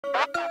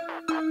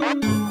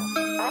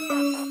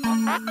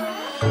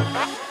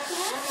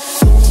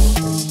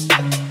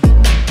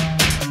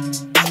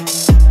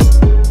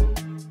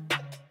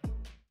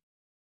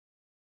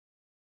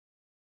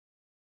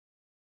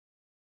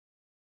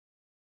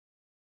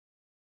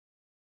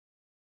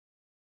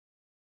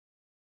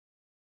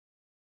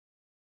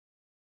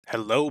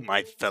Hello,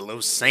 my fellow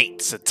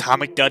Saints.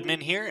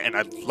 AtomicDudMan here, and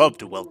I'd love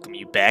to welcome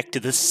you back to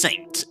the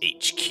Saints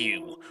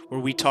HQ, where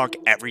we talk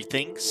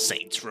everything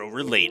Saints Row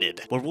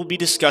related. What we'll be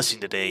discussing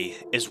today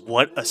is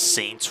what a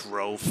Saints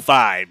Row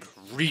 5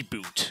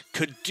 reboot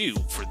could do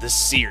for this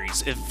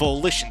series if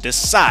Volition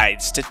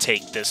decides to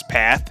take this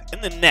path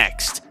in the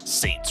next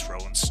Saints Row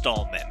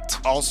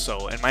installment.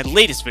 Also, in my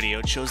latest video,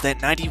 it shows that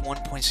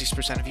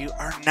 91.6% of you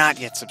are not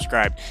yet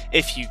subscribed.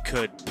 If you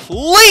could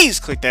please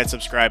click that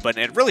subscribe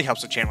button, it really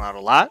helps the channel out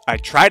a lot. I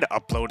try to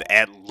upload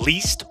at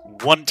least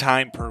one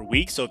time per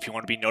week, so if you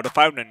want to be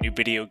notified when a new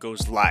video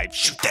goes live,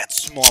 shoot that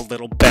small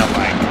little bell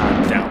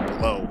icon down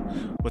below.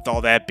 With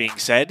all that being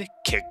said,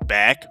 kick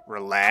back,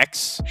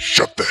 relax,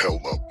 shut the hell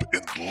up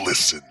and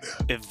listen.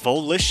 If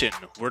Volition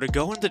were to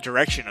go in the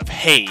direction of,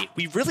 hey,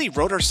 we really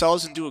wrote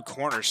ourselves into a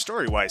corner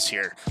story-wise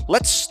here,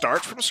 let's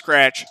start from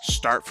scratch,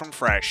 start from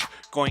fresh,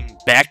 going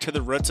back to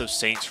the roots of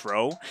Saints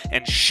Row,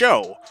 and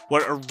show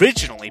what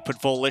originally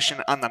put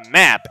Volition on the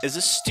map as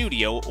a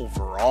studio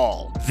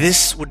overall.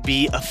 This would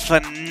be a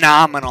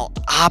phenomenal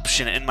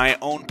option in my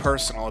own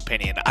personal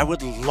opinion. I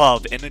would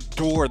love and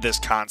adore this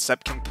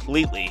concept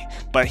completely,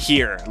 but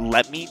here,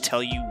 let me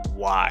tell you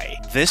why.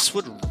 This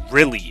would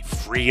really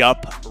free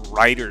up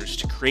writers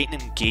to create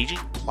an engaging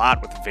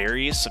plot with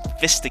various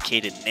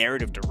sophisticated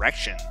narrative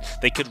direction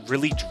they could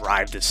really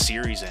drive this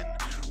series in.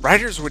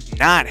 Writers would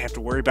not have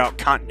to worry about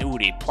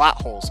continuity,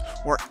 plot holes,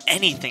 or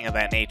anything of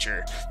that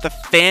nature. The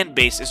fan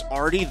base is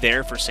already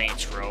there for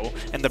Saints Row,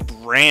 and the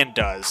brand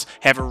does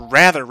have a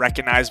rather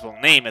recognizable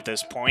name at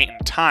this point in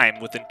time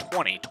within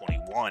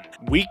 2021.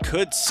 We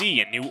could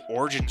see a new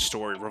origin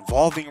story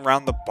revolving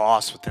around the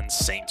boss within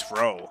Saints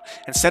Row.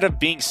 Instead of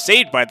being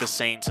saved by the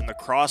Saints in the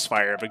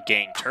crossfire of a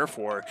gang turf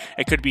war,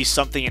 it could be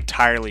something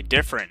entirely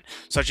different,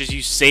 such as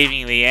you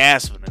saving the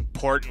ass of an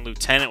important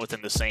lieutenant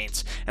within the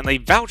Saints, and they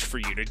vouch for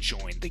you to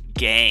join the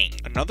gang.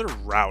 Another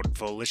route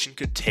Volition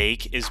could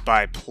take is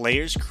by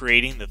players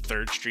creating the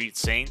 3rd Street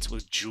Saints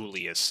with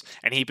Julius,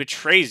 and he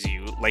betrays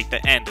you like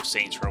the end of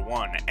Saints Row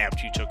 1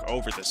 after you took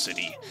over the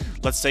city.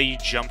 Let's say you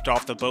jumped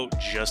off the boat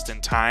just in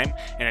time,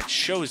 and it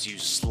shows you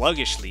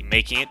sluggishly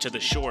making it to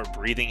the shore,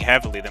 breathing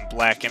heavily, then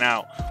blacking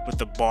out, with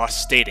the boss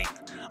stating,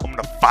 "I'm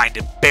gonna find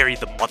and bury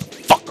the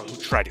motherfucker who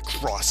tried to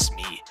cross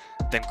me."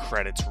 Then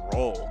credits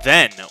roll.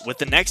 Then, with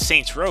the next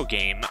Saints Row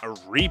game, a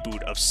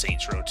reboot of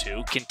Saints Row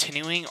 2,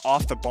 continuing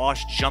off the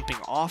boss jumping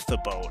off the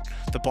boat,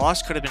 the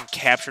boss could have been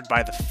captured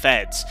by the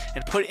feds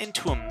and put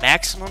into a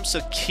maximum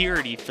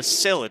security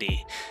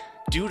facility.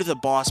 Due to the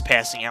boss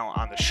passing out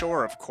on the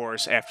shore, of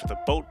course, after the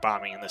boat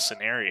bombing in this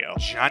scenario.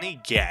 Johnny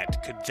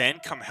Gat could then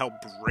come help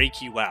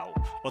break you out.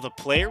 While the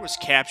player was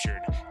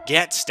captured,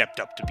 Gat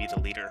stepped up to be the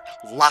leader,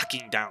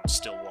 locking down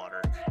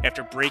Stillwater.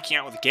 After breaking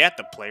out with Gat,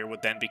 the player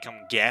would then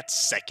become Gat's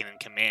second in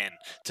command,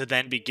 to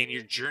then begin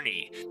your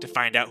journey to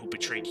find out who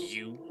betrayed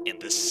you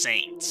and the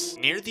Saints.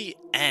 Near the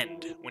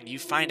end, when you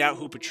find out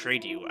who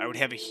betrayed you, I would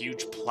have a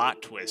huge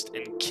plot twist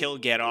and kill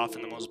Gat off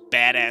in the most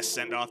badass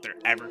send-off there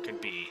ever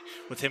could be,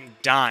 with him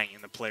dying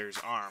in the player's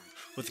arm,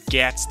 with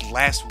Gat's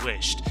last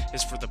wish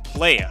is for the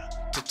player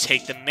to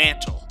take the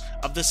mantle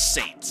of the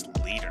Saints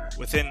leader.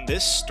 Within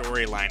this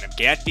storyline of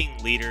Gat being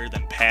leader,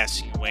 then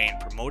passing away and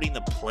promoting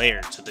the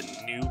player to the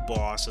new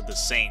boss of the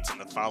Saints in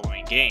the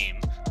following game,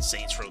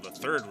 Saints Row the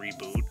 3rd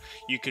reboot,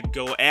 you could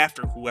go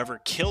after whoever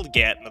killed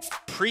Gat in the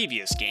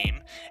previous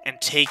game and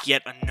take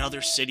yet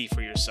another city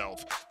for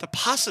yourself. The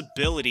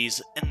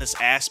possibilities in this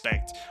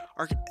aspect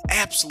are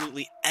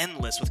absolutely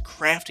endless with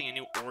crafting a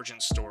new origin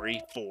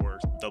story for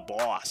the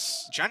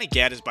boss. Johnny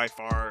Gat is by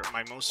far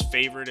my most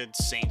favorited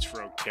Saints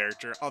Row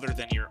character other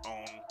than your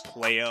own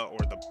player or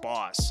the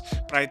boss,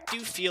 but I do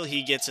feel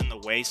he gets in the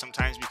way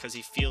sometimes because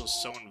he feels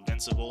so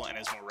invincible and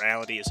his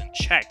morality isn't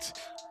checked,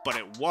 but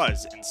it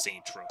was in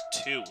Saints Row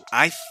 2.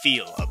 I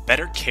feel a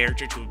better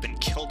character to have been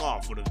killed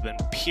off would have been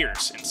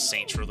Pierce in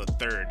Saints Row the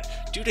 3rd,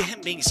 due to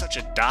him being such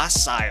a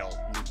docile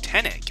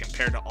lieutenant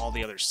compared to all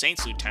the other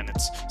Saints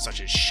lieutenants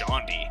such as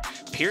Shaundi.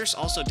 Pierce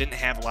also didn't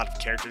have a lot of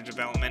character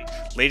development.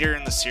 Later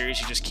in the series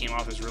he just came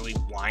off as really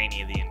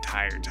whiny the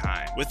entire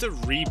time. With a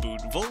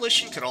reboot,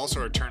 Volition could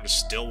also return to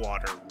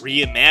Stillwater,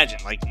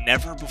 reimagined like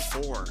never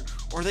before,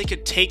 or they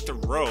could take the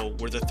row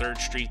where the 3rd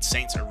Street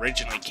Saints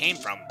originally came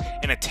from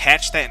and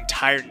attach that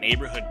entire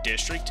neighborhood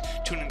district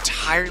to an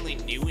entirely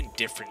new and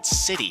different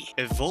city.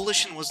 If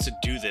Volition was to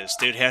do this,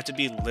 they would have to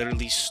be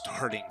literally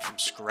starting from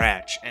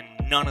scratch, and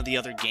none of the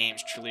other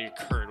games truly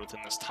occurred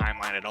within this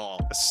timeline at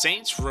all. A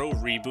Saints Row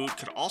reboot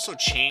could also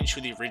change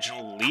who the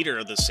original leader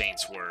of the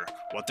Saints were,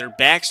 what their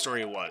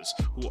backstory was,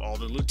 who all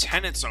the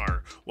lieutenants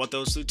are, what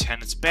those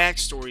lieutenants'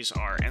 backstories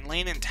are, and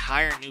lay an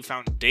entire new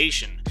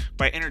foundation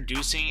by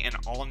introducing an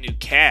all-new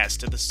cast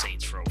to the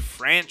Saints Row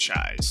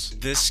franchise.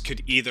 This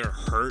could either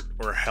hurt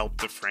or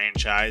help the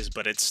franchise,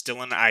 but it's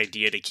still an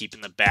idea to keep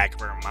in the back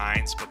of our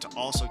minds, but to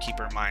also keep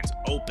our minds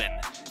open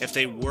if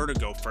they were to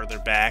go further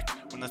back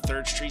when the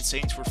 3rd Street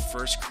Saints were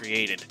first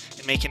created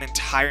and make an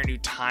entire new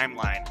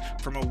timeline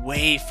from a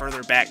way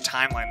further back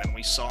timeline than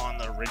we saw in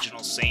the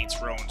original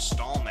Saints Row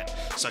installment,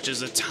 such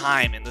as a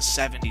time in the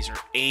 70s or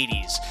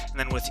 80s, and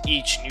then with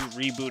each new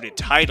rebooted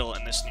title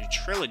in this new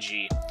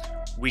trilogy,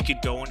 we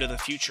could go into the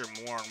future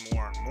more and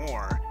more and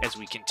more as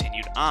we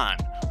continued on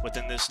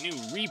within this new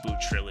reboot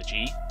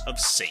trilogy of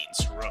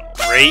Saints Row.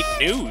 Great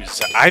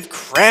news! I've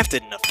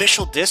crafted an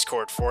official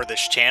Discord for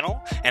this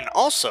channel, and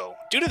also,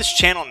 due to this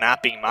channel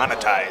not being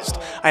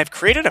monetized, I have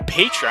created a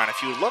Patreon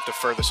if you would love to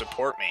further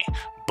support me.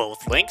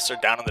 Both links are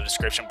down in the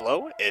description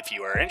below if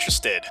you are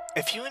interested.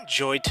 If you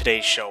enjoyed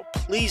today's show,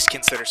 please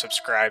consider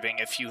subscribing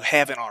if you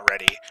haven't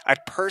already. I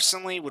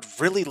personally would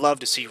really love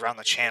to see you around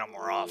the channel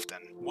more often.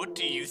 What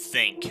do you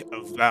think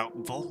about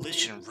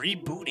Volition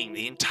rebooting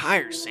the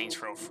entire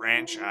Saints Row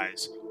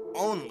franchise,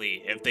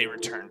 only if they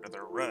return to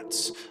their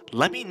roots?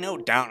 Let me know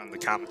down in the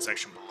comment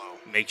section below.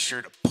 Make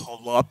sure to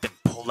pull up and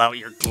pull out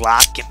your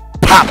Glock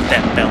and pop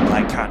that bell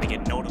icon to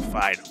get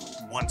notified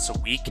once a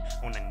week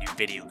when a new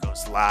video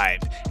goes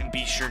live, and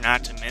be sure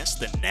not to miss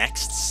the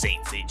next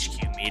Saints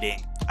HQ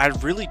meeting. I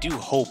really do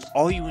hope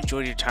all you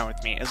enjoyed your time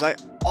with me, as I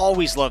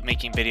always love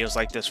making videos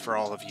like this for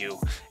all of you.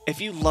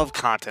 If you love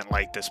content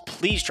like this,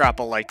 please drop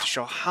a like to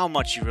show how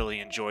much you really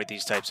enjoyed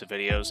these types of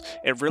videos.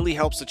 It really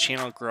helps the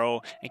channel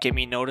grow and get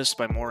me noticed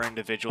by more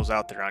individuals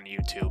out there on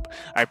YouTube.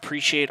 I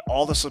appreciate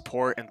all the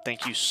support and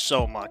thank you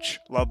so much.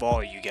 Love all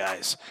of you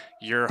guys.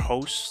 Your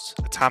hosts,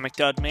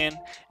 AtomicDudMan,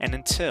 and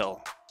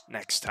until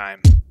next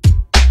time.